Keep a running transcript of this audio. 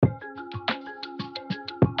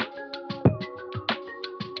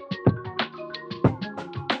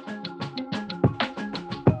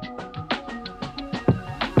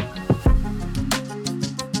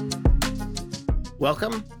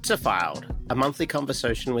Welcome to Filed, a monthly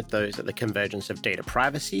conversation with those at the convergence of data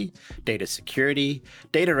privacy, data security,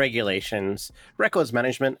 data regulations, records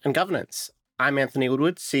management, and governance. I'm Anthony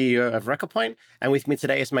Woodward, CEO of RecordPoint, and with me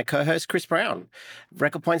today is my co-host, Chris Brown,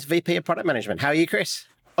 RecordPoint's VP of Product Management. How are you, Chris?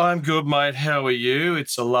 I'm good, mate. How are you?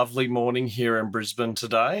 It's a lovely morning here in Brisbane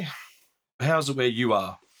today. How's it where you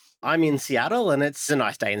are? I'm in Seattle, and it's a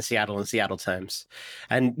nice day in Seattle terms.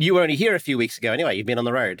 And you were only here a few weeks ago anyway. You've been on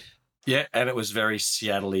the road. Yeah, and it was very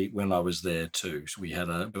Seattle-y when I was there too. So we had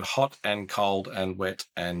a hot and cold and wet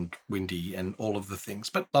and windy and all of the things.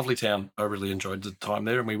 But lovely town. I really enjoyed the time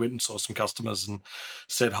there, and we went and saw some customers and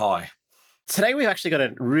said hi. Today, we've actually got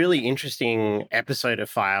a really interesting episode of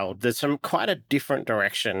Filed. There's from quite a different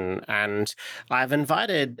direction. And I've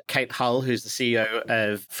invited Cate Hull, who's the CEO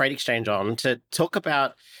of Freight Exchange, on to talk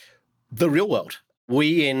about the real world.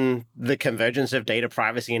 We, in the convergence of data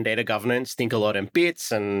privacy and data governance, think a lot in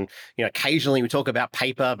bits, and occasionally we talk about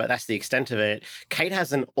paper, but that's the extent of it. Cate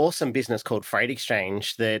has an awesome business called Freight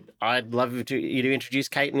Exchange that I'd love you to introduce,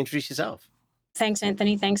 Cate, and introduce yourself. Thanks,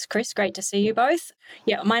 Anthony. Thanks, Chris. Great to see you both.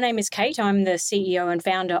 Yeah, my name is Cate. I'm the CEO and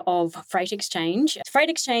founder of Freight Exchange. Freight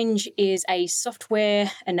Exchange is a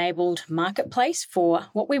software-enabled marketplace for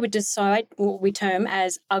what we term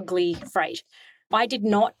as ugly freight. I did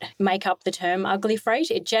not make up the term ugly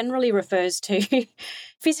freight. It generally refers to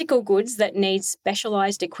physical goods that need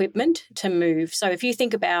specialized equipment to move. So if you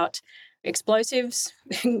think about explosives,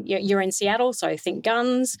 you're in Seattle, so think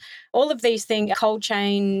guns, all of these things, cold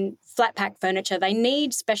chain, flat pack furniture, they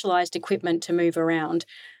need specialized equipment to move around.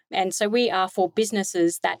 And so we are for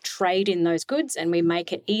businesses that trade in those goods, and we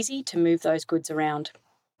make it easy to move those goods around.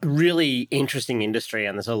 Really interesting industry,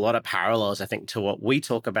 and there's a lot of parallels, I think, to what we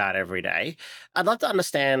talk about every day. I'd love to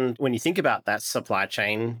understand, when you think about that supply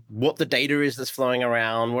chain, what the data is that's flowing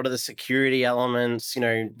around, what are the security elements?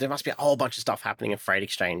 There must be a whole bunch of stuff happening in Freight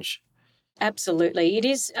Exchange. Absolutely. It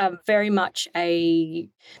is very much the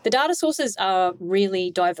data sources are really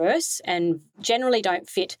diverse and generally don't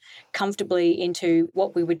fit comfortably into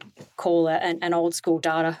what we would call an old school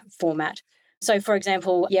data format. So, for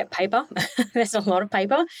example, paper. There's a lot of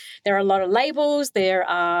paper. There are a lot of labels. There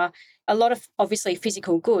are a lot of, obviously,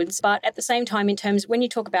 physical goods. But at the same time, in terms, when you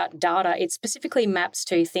talk about data, it specifically maps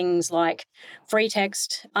to things like free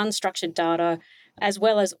text, unstructured data, as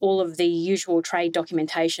well as all of the usual trade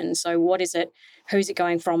documentation. So what is it? Who's it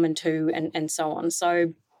going from and to, and so on.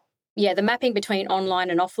 So, the mapping between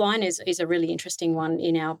online and offline is a really interesting one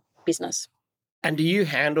in our business. And do you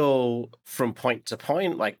handle from point to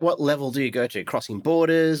point? Like, what level do you go to? Crossing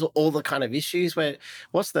borders, all the kind of issues?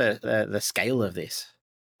 What's the scale of this?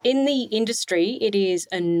 In the industry, it is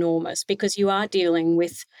enormous because you are dealing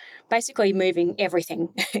with basically moving everything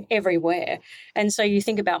everywhere. And so you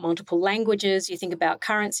think about multiple languages, you think about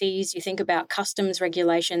currencies, you think about customs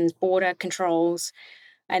regulations, border controls,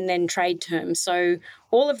 and then trade terms. So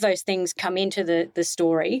all of those things come into the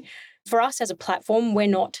story. For us as a platform, we're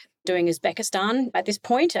not doing Uzbekistan at this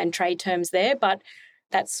point and trade terms there, but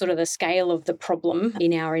that's sort of the scale of the problem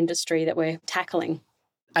in our industry that we're tackling.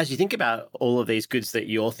 As you think about all of these goods that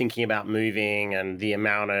you're thinking about moving and the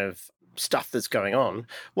amount of stuff that's going on,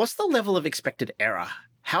 what's the level of expected error?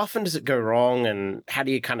 How often does it go wrong, and how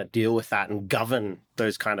do you kind of deal with that and govern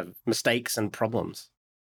those kind of mistakes and problems?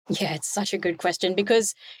 Yeah, it's such a good question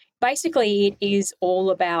because basically it is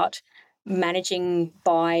all about managing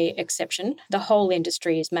by exception. The whole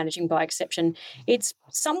industry is managing by exception. It's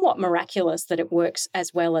somewhat miraculous that it works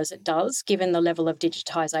as well as it does, given the level of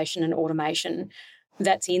digitization and automation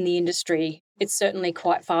that's in the industry. It's certainly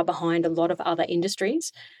quite far behind a lot of other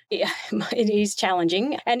industries. It is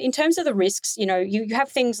challenging. And in terms of the risks, you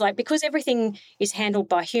have things like, because everything is handled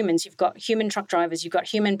by humans, you've got human truck drivers, you've got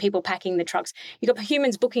human people packing the trucks, you've got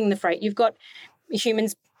humans booking the freight, you've got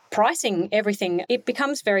humans pricing everything. It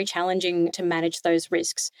becomes very challenging to manage those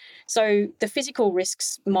risks. So the physical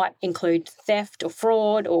risks might include theft or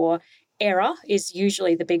fraud, or error is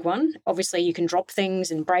usually the big one. Obviously, you can drop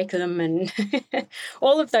things and break them and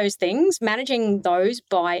all of those things. Managing those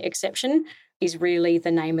by exception is really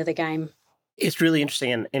the name of the game. It's really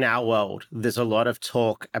interesting. In our world, there's a lot of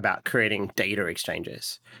talk about creating data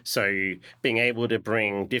exchanges. So being able to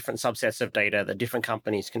bring different subsets of data that different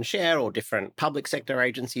companies can share or different public sector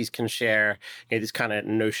agencies can share, this kind of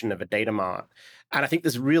notion of a data mart. And I think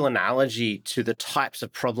there's a real analogy to the types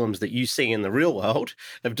of problems that you see in the real world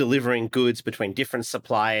of delivering goods between different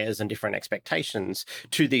suppliers and different expectations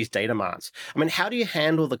to these data marts. I mean, how do you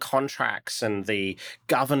handle the contracts and the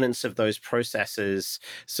governance of those processes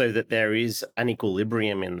so that there is an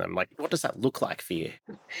equilibrium in them? Like, what does that look like for you?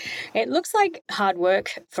 It looks like hard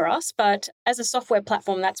work for us, but as a software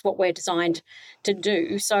platform, that's what we're designed to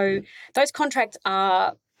do. So those contracts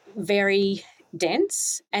are very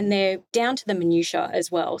dense and they're down to the minutiae as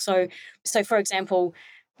well. So for example,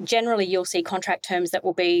 generally you'll see contract terms that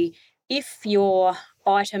will be, if your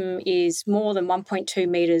item is more than 1.2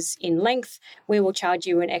 meters in length, we will charge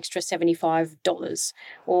you an extra $75.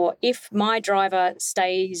 Or if my driver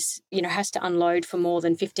stays, has to unload for more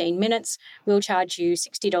than 15 minutes, we'll charge you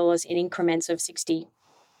 $60 in increments of $60,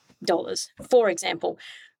 for example.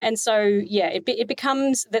 And so, yeah, it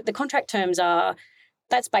becomes that the contract terms are,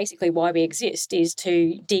 that's basically why we exist, is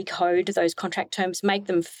to decode those contract terms, make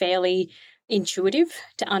them fairly intuitive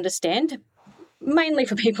to understand, mainly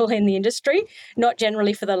for people in the industry, not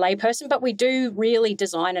generally for the layperson, but we do really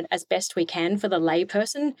design it as best we can for the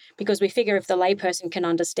layperson, because we figure if the layperson can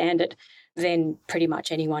understand it, then pretty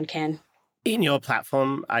much anyone can. In your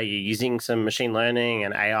platform, are you using some machine learning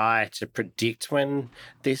and AI to predict when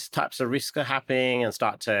these types of risks are happening and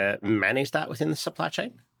start to manage that within the supply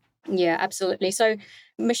chain? Yeah, absolutely. So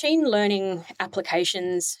machine learning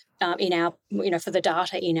applications in our, for the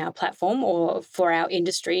data in our platform or for our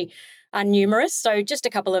industry are numerous. So just a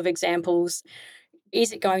couple of examples.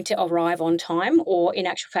 Is it going to arrive on time, or in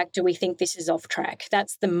actual fact, do we think this is off track?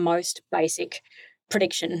 That's the most basic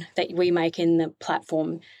prediction that we make in the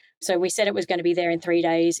platform. So we said it was going to be there in 3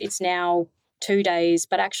 days. It's now 2 days,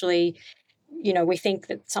 but actually, we think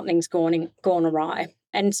that something's gone awry.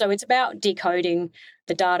 And so it's about decoding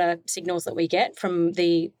the data signals that we get from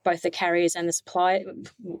both the carriers and the supply.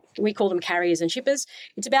 We call them carriers and shippers.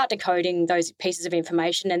 It's about decoding those pieces of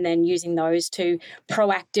information and then using those to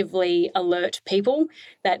proactively alert people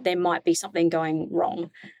that there might be something going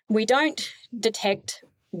wrong. We don't detect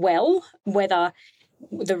well whether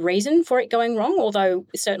the reason for it going wrong, although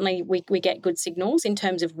certainly we get good signals in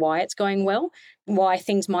terms of why it's going well, why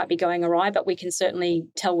things might be going awry, but we can certainly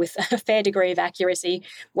tell with a fair degree of accuracy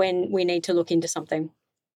when we need to look into something.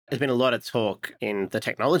 There's been a lot of talk in the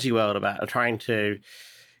technology world about trying to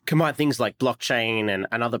combine things like blockchain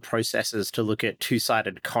and other processes to look at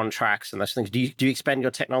two-sided contracts and those things. Do you expand your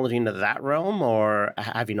technology into that realm, or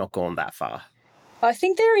have you not gone that far? I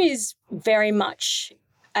think there is very much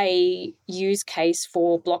a use case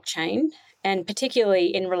for blockchain, and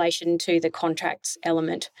particularly in relation to the contracts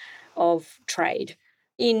element of trade.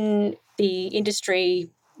 In the industry,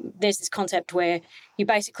 there's this concept where you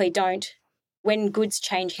basically don't, when goods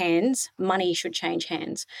change hands, money should change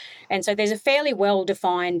hands. And so there's a fairly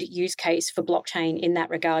well-defined use case for blockchain in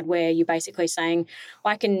that regard, where you're basically saying,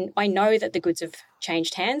 I know that the goods have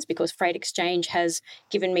changed hands because Freight Exchange has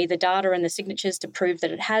given me the data and the signatures to prove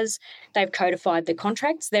that it has. They've codified the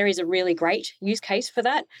contracts. There is a really great use case for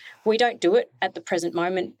that. We don't do it at the present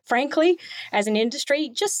moment, frankly, as an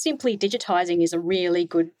industry. Just simply digitizing is a really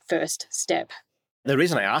good first step. The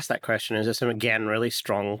reason I asked that question is there's some, again, really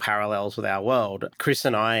strong parallels with our world. Chris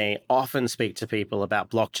and I often speak to people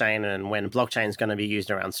about blockchain and when blockchain is going to be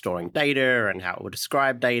used around storing data and how it will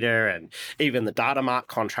describe data and even the data mart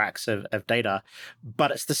contracts of data.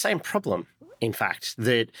 But it's the same problem, in fact,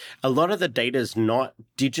 that a lot of the data is not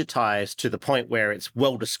digitized to the point where it's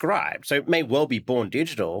well described. So it may well be born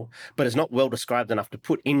digital, but it's not well described enough to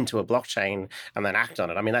put into a blockchain and then act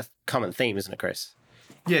on it. I mean, that's a common theme, isn't it, Chris?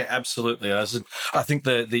 Yeah, absolutely. I think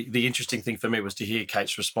the interesting thing for me was to hear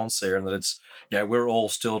Kate's response there, and that it's, we're all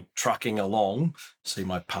still trucking along. See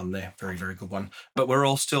my pun there? Very, very good one. But we're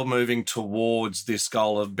all still moving towards this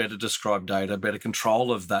goal of better described data, better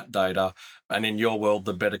control of that data. And in your world,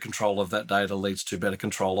 the better control of that data leads to better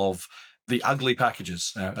control of the ugly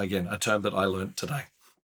packages. Again, a term that I learned today.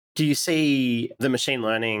 Do you see the machine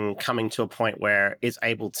learning coming to a point where it's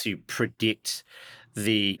able to predict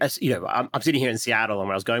I'm sitting here in Seattle, and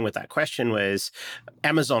where I was going with that question was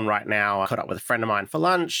Amazon right now. I caught up with a friend of mine for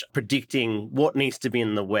lunch, predicting what needs to be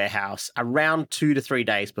in the warehouse around 2 to 3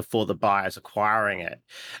 days before the buyer's acquiring it.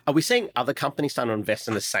 Are we seeing other companies starting to invest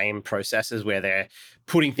in the same processes where they're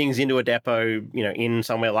putting things into a depot, in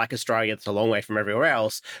somewhere like Australia that's a long way from everywhere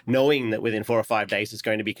else, knowing that within 4 or 5 days it's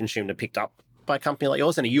going to be consumed and picked up by a company like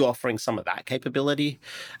yours? And are you offering some of that capability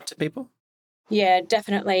to people? Yeah,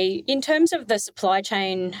 definitely. In terms of the supply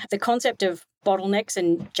chain, the concept of bottlenecks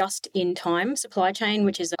and just-in-time supply chain,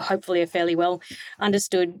 which is hopefully a fairly well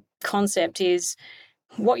understood concept, is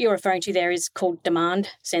what you're referring to there is called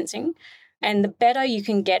demand sensing. And the better you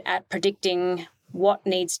can get at predicting what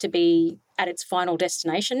needs to be at its final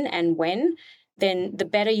destination and when, then the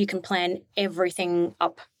better you can plan everything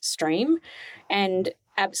upstream. And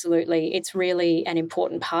absolutely, it's really an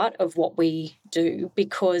important part of what we do,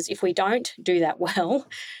 because if we don't do that well,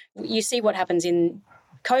 you see what happens in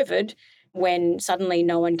COVID when suddenly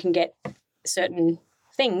no one can get certain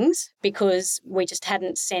things because we just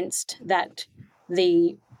hadn't sensed that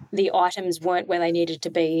the items weren't where they needed to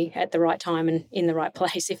be at the right time and in the right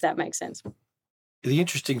place, if that makes sense. The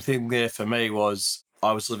interesting thing there for me was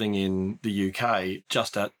I was living in the UK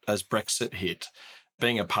just as Brexit hit.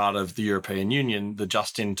 Being a part of the European Union, the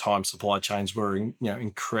just-in-time supply chains were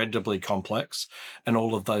incredibly complex, and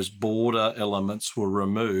all of those border elements were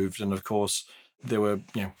removed. And of course, there were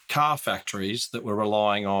car factories that were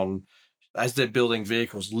relying on, as they're building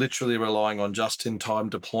vehicles, literally relying on just-in-time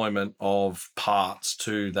deployment of parts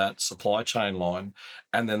to that supply chain line.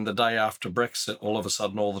 And then the day after Brexit, all of a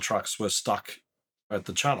sudden, all the trucks were stuck at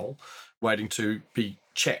the channel waiting to be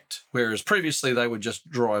checked, whereas previously they would just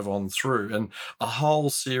drive on through, and a whole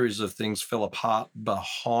series of things fell apart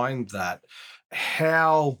behind that.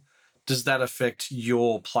 How does that affect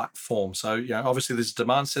your platform? So, obviously there's a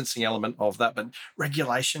demand sensing element of that, but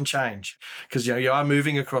regulation change, because you are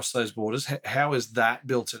moving across those borders. How is that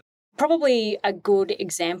built in? Probably a good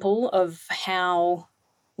example of how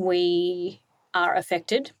we are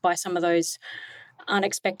affected by some of those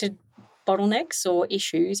unexpected bottlenecks or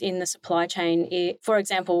issues in the supply chain. For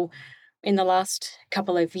example, in the last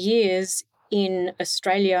couple of years in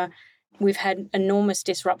Australia, we've had enormous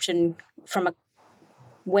disruption from a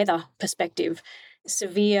weather perspective,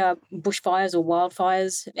 severe bushfires or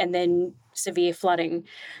wildfires, and then severe flooding.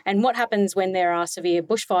 And what happens when there are severe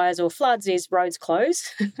bushfires or floods is roads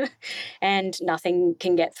close and nothing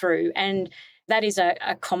can get through. And that is a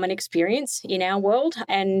common experience in our world.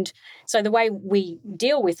 And so the way we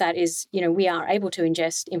deal with that is, we are able to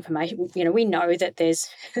ingest information. We know that there's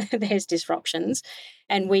there's disruptions,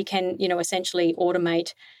 and we can, essentially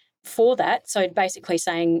automate for that. So basically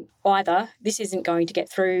saying either this isn't going to get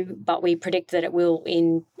through, but we predict that it will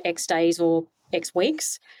in X days or X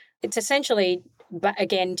weeks. It's essentially, but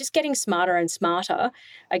again, just getting smarter and smarter,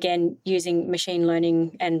 again, using machine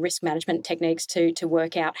learning and risk management techniques to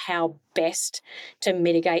work out how best to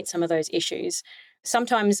mitigate some of those issues.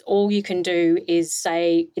 Sometimes all you can do is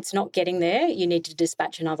say, it's not getting there, you need to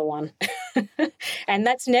dispatch another one. And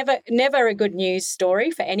that's never a good news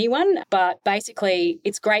story for anyone. But basically,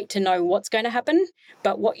 it's great to know what's going to happen.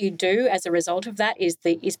 But what you do as a result of that is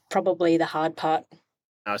probably the hard part.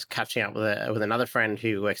 I was catching up with another friend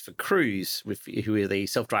who works for Cruise, who are the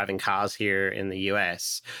self-driving cars here in the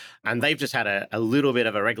US. And they've just had a little bit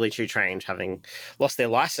of a regulatory change, having lost their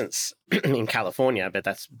license in California, but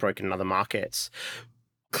that's broken in other markets.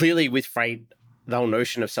 Clearly, with freight, the whole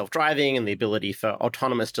notion of self-driving and the ability for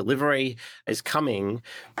autonomous delivery is coming.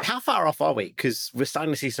 How far off are we? Because we're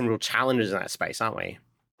starting to see some real challenges in that space, aren't we?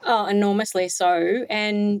 Oh, enormously so.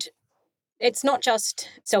 And it's not just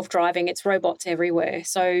self-driving, it's robots everywhere.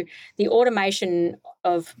 So the automation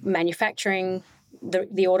of manufacturing,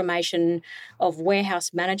 the automation of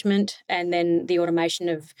warehouse management, and then the automation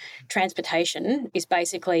of transportation is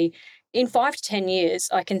basically, in 5 to 10 years,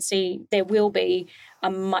 I can see there will be a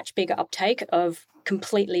much bigger uptake of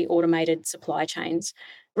completely automated supply chains.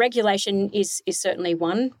 Regulation is certainly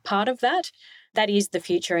one part of that. That is the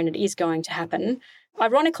future, and it is going to happen.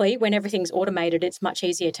 Ironically, when everything's automated, it's much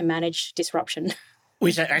easier to manage disruption.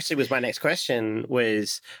 Which actually was my next question,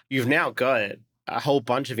 was you've now got a whole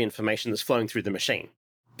bunch of information that's flowing through the machine.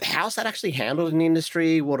 How's that actually handled in the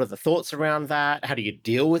industry? What are the thoughts around that? How do you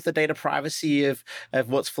deal with the data privacy of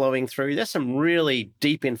what's flowing through? There's some really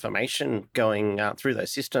deep information going through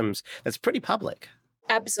those systems that's pretty public.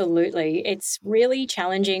 Absolutely. It's really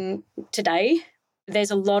challenging today.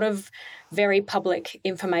 There's a lot of very public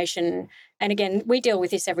information. And again, we deal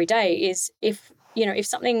with this every day, is if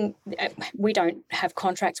something, we don't have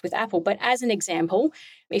contracts with Apple, but as an example,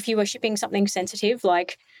 if you were shipping something sensitive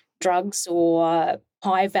like drugs or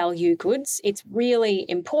high value goods, it's really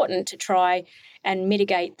important to try and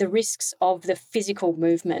mitigate the risks of the physical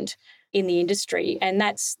movement in the industry. And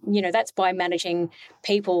that's by managing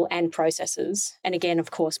people and processes. And again, of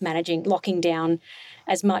course, locking down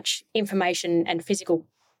as much information and physical,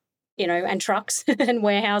 and trucks and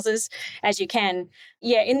warehouses as you can.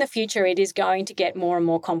 Yeah, in the future, it is going to get more and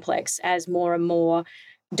more complex as more and more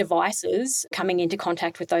devices coming into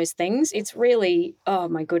contact with those things. It's really, oh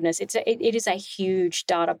my goodness, it is a huge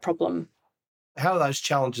data problem. How are those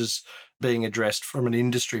challenges being addressed from an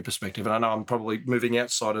industry perspective? And I know I'm probably moving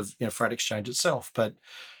outside of freight exchange itself, but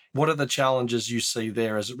What are the challenges you see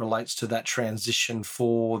there as it relates to that transition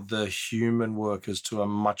for the human workers to a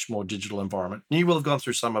much more digital environment? You will have gone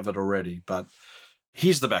through some of it already, but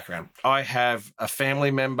here's the background. I have a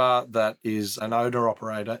family member that is an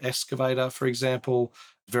owner-operator excavator, for example,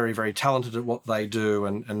 very, very talented at what they do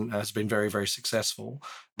and has been very, very successful,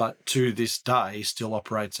 but to this day still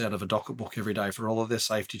operates out of a docket book every day for all of their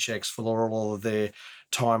safety checks, for all of their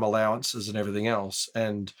time allowances and everything else.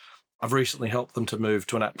 And I've recently helped them to move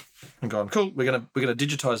to an app and gone, cool, we're gonna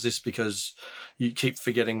digitize this because you keep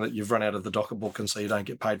forgetting that you've run out of the docket book, and so you don't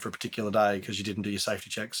get paid for a particular day because you didn't do your safety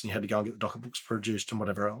checks and you had to go and get the docket books produced and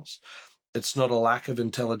whatever else. It's not a lack of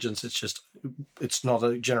intelligence. It's not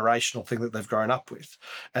a generational thing that they've grown up with.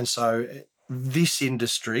 And so this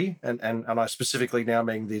industry, and I specifically now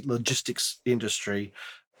mean the logistics industry,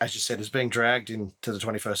 as you said, is being dragged into the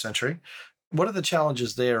 21st century. What are the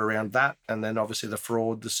challenges there around that? And then obviously the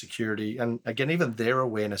fraud, the security, and again, even their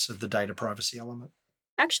awareness of the data privacy element.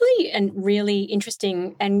 Actually, a really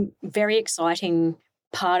interesting and very exciting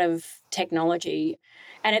part of technology.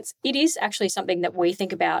 And it is actually something that we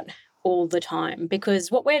think about all the time, because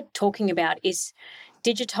what we're talking about is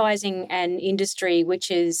digitizing an industry which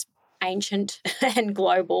is ancient and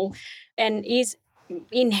global and is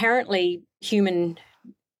inherently human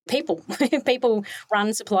people. People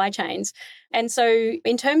run supply chains. And so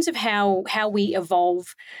in terms of how we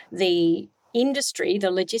evolve the industry, the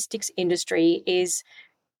logistics industry is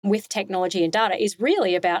with technology and data is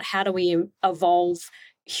really about how do we evolve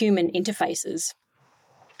human interfaces.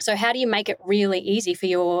 So how do you make it really easy for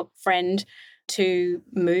your friend to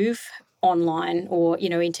move online or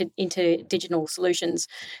into digital solutions?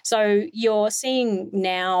 So you're seeing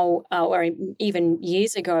now, or even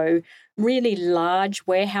years ago, really large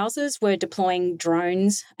warehouses were deploying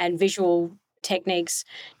drones and visual techniques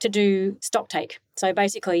to do stock take. So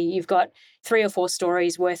basically, you've got 3 or 4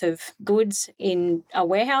 stories worth of goods in a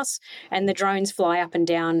warehouse, and the drones fly up and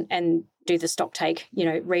down and do the stock take,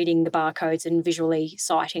 reading the barcodes and visually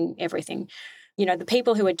citing everything. The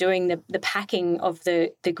people who are doing the packing of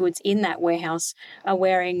the goods in that warehouse are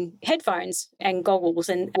wearing headphones and goggles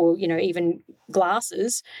or even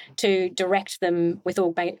glasses to direct them with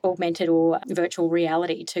augmented or virtual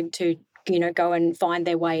reality to go and find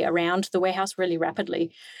their way around the warehouse really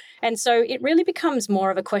rapidly. And so it really becomes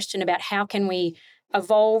more of a question about how can we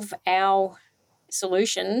evolve our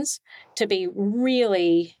solutions to be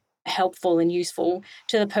really helpful and useful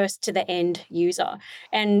to the end user.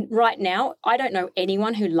 And right now, I don't know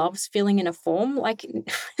anyone who loves filling in a form. Like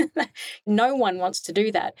no one wants to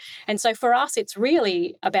do that. And so for us, it's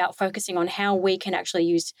really about focusing on how we can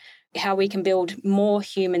build more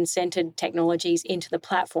human-centered technologies into the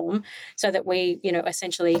platform so that we,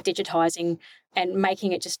 essentially digitizing and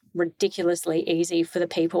making it just ridiculously easy for the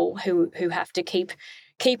people who have to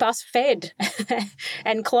keep us fed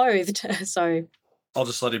and clothed. So I'll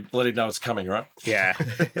just let him know it's coming, right? Yeah.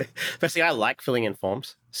 Firstly, I like filling in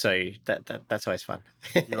forms, so that's always fun.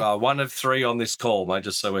 You are one of 3 on this call, mate,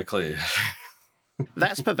 just so we're clear.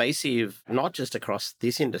 That's pervasive, not just across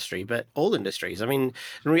this industry, but all industries. I mean,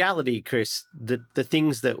 in reality, Chris, the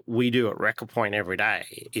things that we do at Record Point every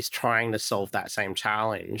day is trying to solve that same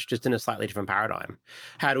challenge, just in a slightly different paradigm.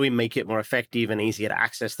 How do we make it more effective and easier to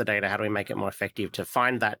access the data? How do we make it more effective to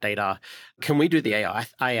find that data? Can we do the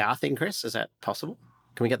AR thing, Chris? Is that possible?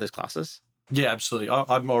 Can we get those classes? Yeah, absolutely.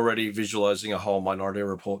 I'm already visualizing a whole Minority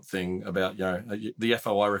Report thing about, the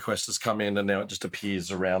FOI request has come in and now it just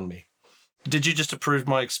appears around me. Did you just approve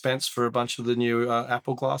my expense for a bunch of the new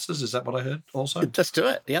Apple glasses? Is that what I heard also? Let's do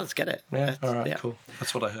it. Yeah, let's get it. Yeah, all right, cool.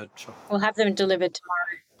 That's what I heard. Sure. We'll have them delivered tomorrow.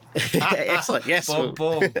 Excellent. Yes. Boom.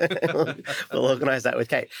 We'll organise that with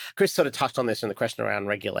Cate. Chris sort of touched on this in the question around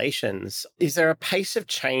regulations. Is there a pace of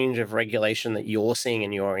change of regulation that you're seeing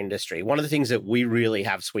in your industry? One of the things that we really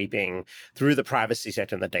have sweeping through the privacy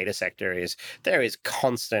sector and the data sector is there is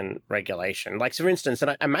constant regulation. Like, so for instance,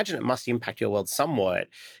 and I imagine it must impact your world somewhat,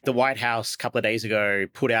 the White House a couple of days ago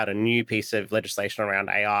put out a new piece of legislation around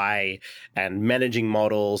AI and managing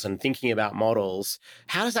models and thinking about models.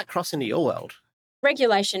 How does that cross into your world?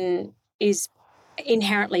 Regulation is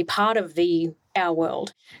inherently part of our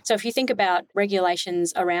world. So if you think about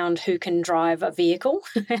regulations around who can drive a vehicle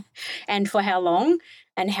and for how long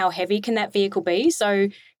and how heavy can that vehicle be, so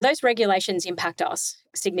those regulations impact us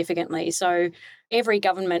significantly. So every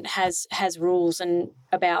government has rules and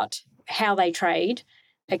about how they trade,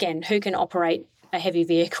 again, who can operate a heavy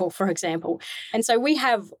vehicle, for example. And so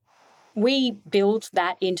we build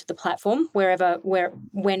that into the platform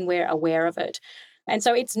when we're aware of it. And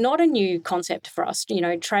so it's not a new concept for us.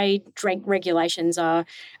 Trade regulations are,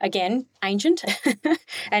 again, ancient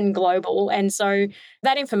and global. And so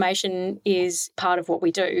that information is part of what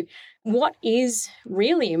we do. What is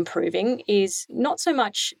really improving is not so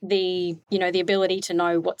much the ability to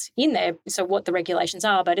know what's in there, so what the regulations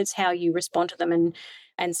are, but it's how you respond to them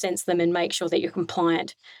and sense them and make sure that you're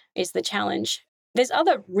compliant is the challenge. There's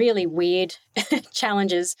other really weird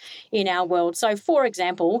challenges in our world. So, for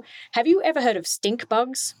example, have you ever heard of stink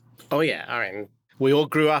bugs? Oh, yeah. I mean, we all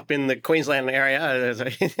grew up in the Queensland area.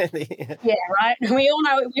 Yeah, right.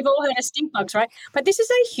 We've all heard of stink bugs, right? But this is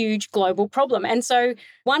a huge global problem. And so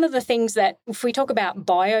one of the things that, if we talk about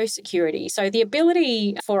biosecurity, so the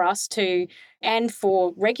ability for us to, and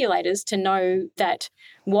for regulators to know that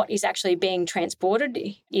what is actually being transported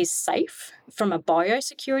is safe from a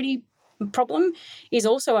biosecurity problem is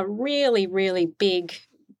also a really, really big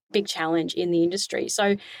challenge in the industry.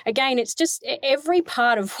 So again, it's just every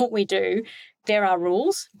part of what we do, there are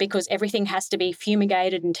rules because everything has to be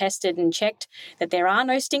fumigated and tested and checked that there are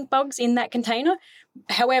no stink bugs in that container.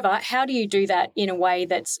 However, how do you do that in a way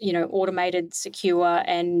that's, automated, secure,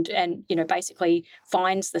 and basically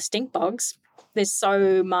finds the stink bugs? There's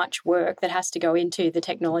so much work that has to go into the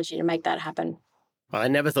technology to make that happen. Well, I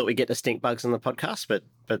never thought we'd get to stink bugs on the podcast,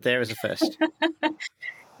 but there is a first.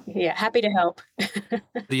 Yeah, happy to help.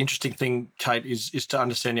 The interesting thing, Cate, is to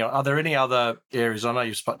understand, are there any other areas, I know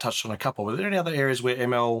you've touched on a couple, but are there any other areas where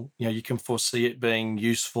ML, you can foresee it being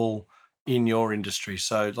useful in your industry?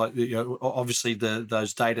 So like, obviously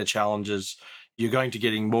those data challenges, you're going to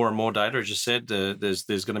getting more and more data, as you said, there's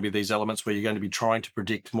going to be these elements where you're going to be trying to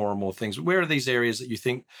predict more and more things. Where are these areas that you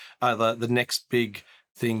think are the next big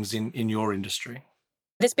things in your industry?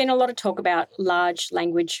 There's been a lot of talk about large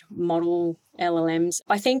language model LLMs.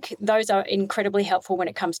 I think those are incredibly helpful when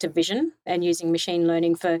it comes to vision and using machine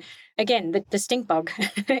learning for, again, the stink bug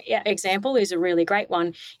example is a really great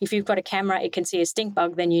one. If you've got a camera, it can see a stink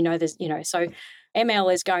bug, then there's, so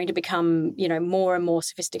ML is going to become, more and more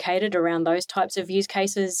sophisticated around those types of use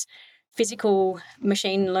cases. Physical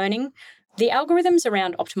machine learning. The algorithms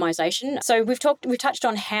around optimization. So we've touched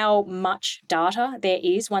on how much data there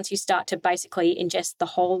is once you start to basically ingest the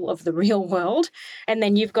whole of the real world, and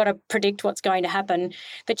then you've got to predict what's going to happen.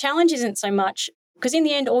 The challenge isn't so much, because in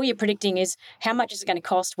the end, all you're predicting is how much is it going to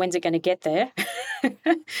cost, when's it going to get there,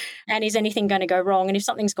 and is anything going to go wrong? And if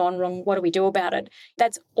something's gone wrong, what do we do about it?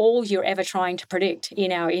 That's all you're ever trying to predict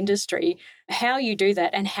in our industry. How you do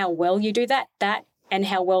that and how well you do that and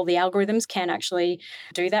how well the algorithms can actually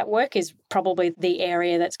do that work is probably the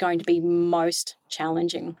area that's going to be most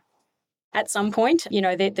challenging. At some point,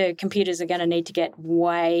 the computers are going to need to get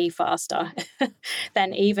way faster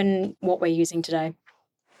than even what we're using today.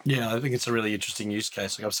 Yeah, I think it's a really interesting use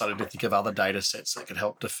case. Like I've started to think of other data sets that could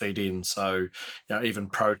help to feed in. So, even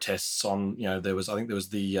protests on, I think there was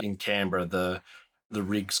the in Canberra, the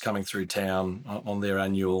rigs coming through town on their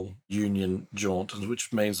annual union jaunt,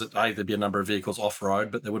 which means that there'd be a number of vehicles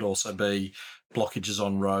off-road, but there would also be blockages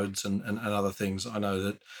on roads and other things. I know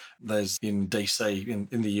that there's in DC,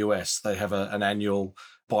 in the US, they have an annual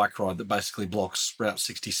bike ride that basically blocks Route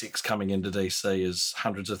 66 coming into DC as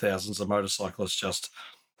hundreds of thousands of motorcyclists just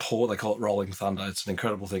pour. They call it rolling thunder. It's an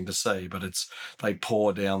incredible thing to see, but they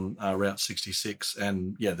pour down Route 66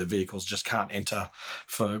 and the vehicles just can't enter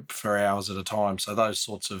for hours at a time. So those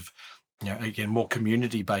sorts of, again, more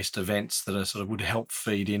community-based events that are sort of would help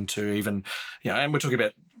feed into even, and we're talking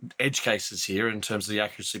about edge cases here in terms of the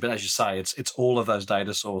accuracy, but as you say, it's all of those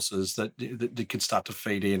data sources that can start to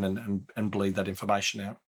feed in and bleed that information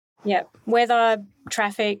out. Yeah, weather,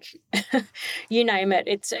 traffic, you name it.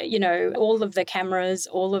 It's, all of the cameras,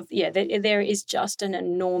 there is just an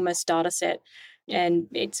enormous data set, and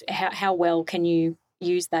it's how well can you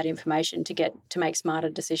use that information to make smarter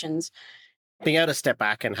decisions. Being able to step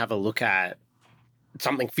back and have a look at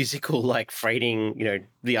something physical like freighting,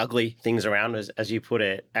 the ugly things around, as you put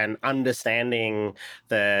it, and understanding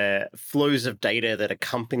the flows of data that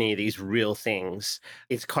accompany these real things,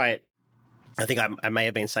 it's quite. I think I may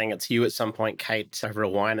have been saying it to you at some point, Cate, over a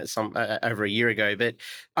wine over a year ago. But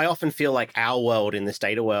I often feel like our world in this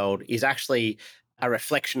data world is actually a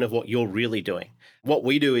reflection of what you're really doing. What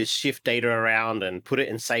we do is shift data around and put it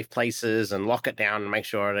in safe places and lock it down and make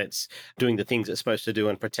sure that it's doing the things it's supposed to do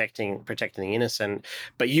and protecting the innocent.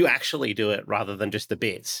 But you actually do it rather than just the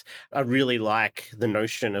bits. I really like the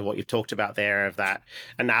notion of what you've talked about there, of that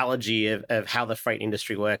analogy of how the freight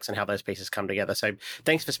industry works and how those pieces come together. So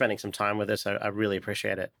thanks for spending some time with us. I really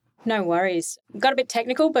appreciate it. No worries. Got a bit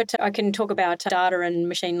technical, but I can talk about data and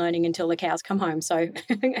machine learning until the cows come home. So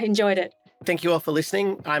I enjoyed it. Thank you all for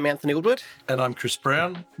listening. I'm Anthony Woodward. And I'm Chris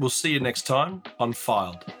Brown. We'll see you next time on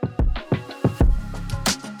Filed.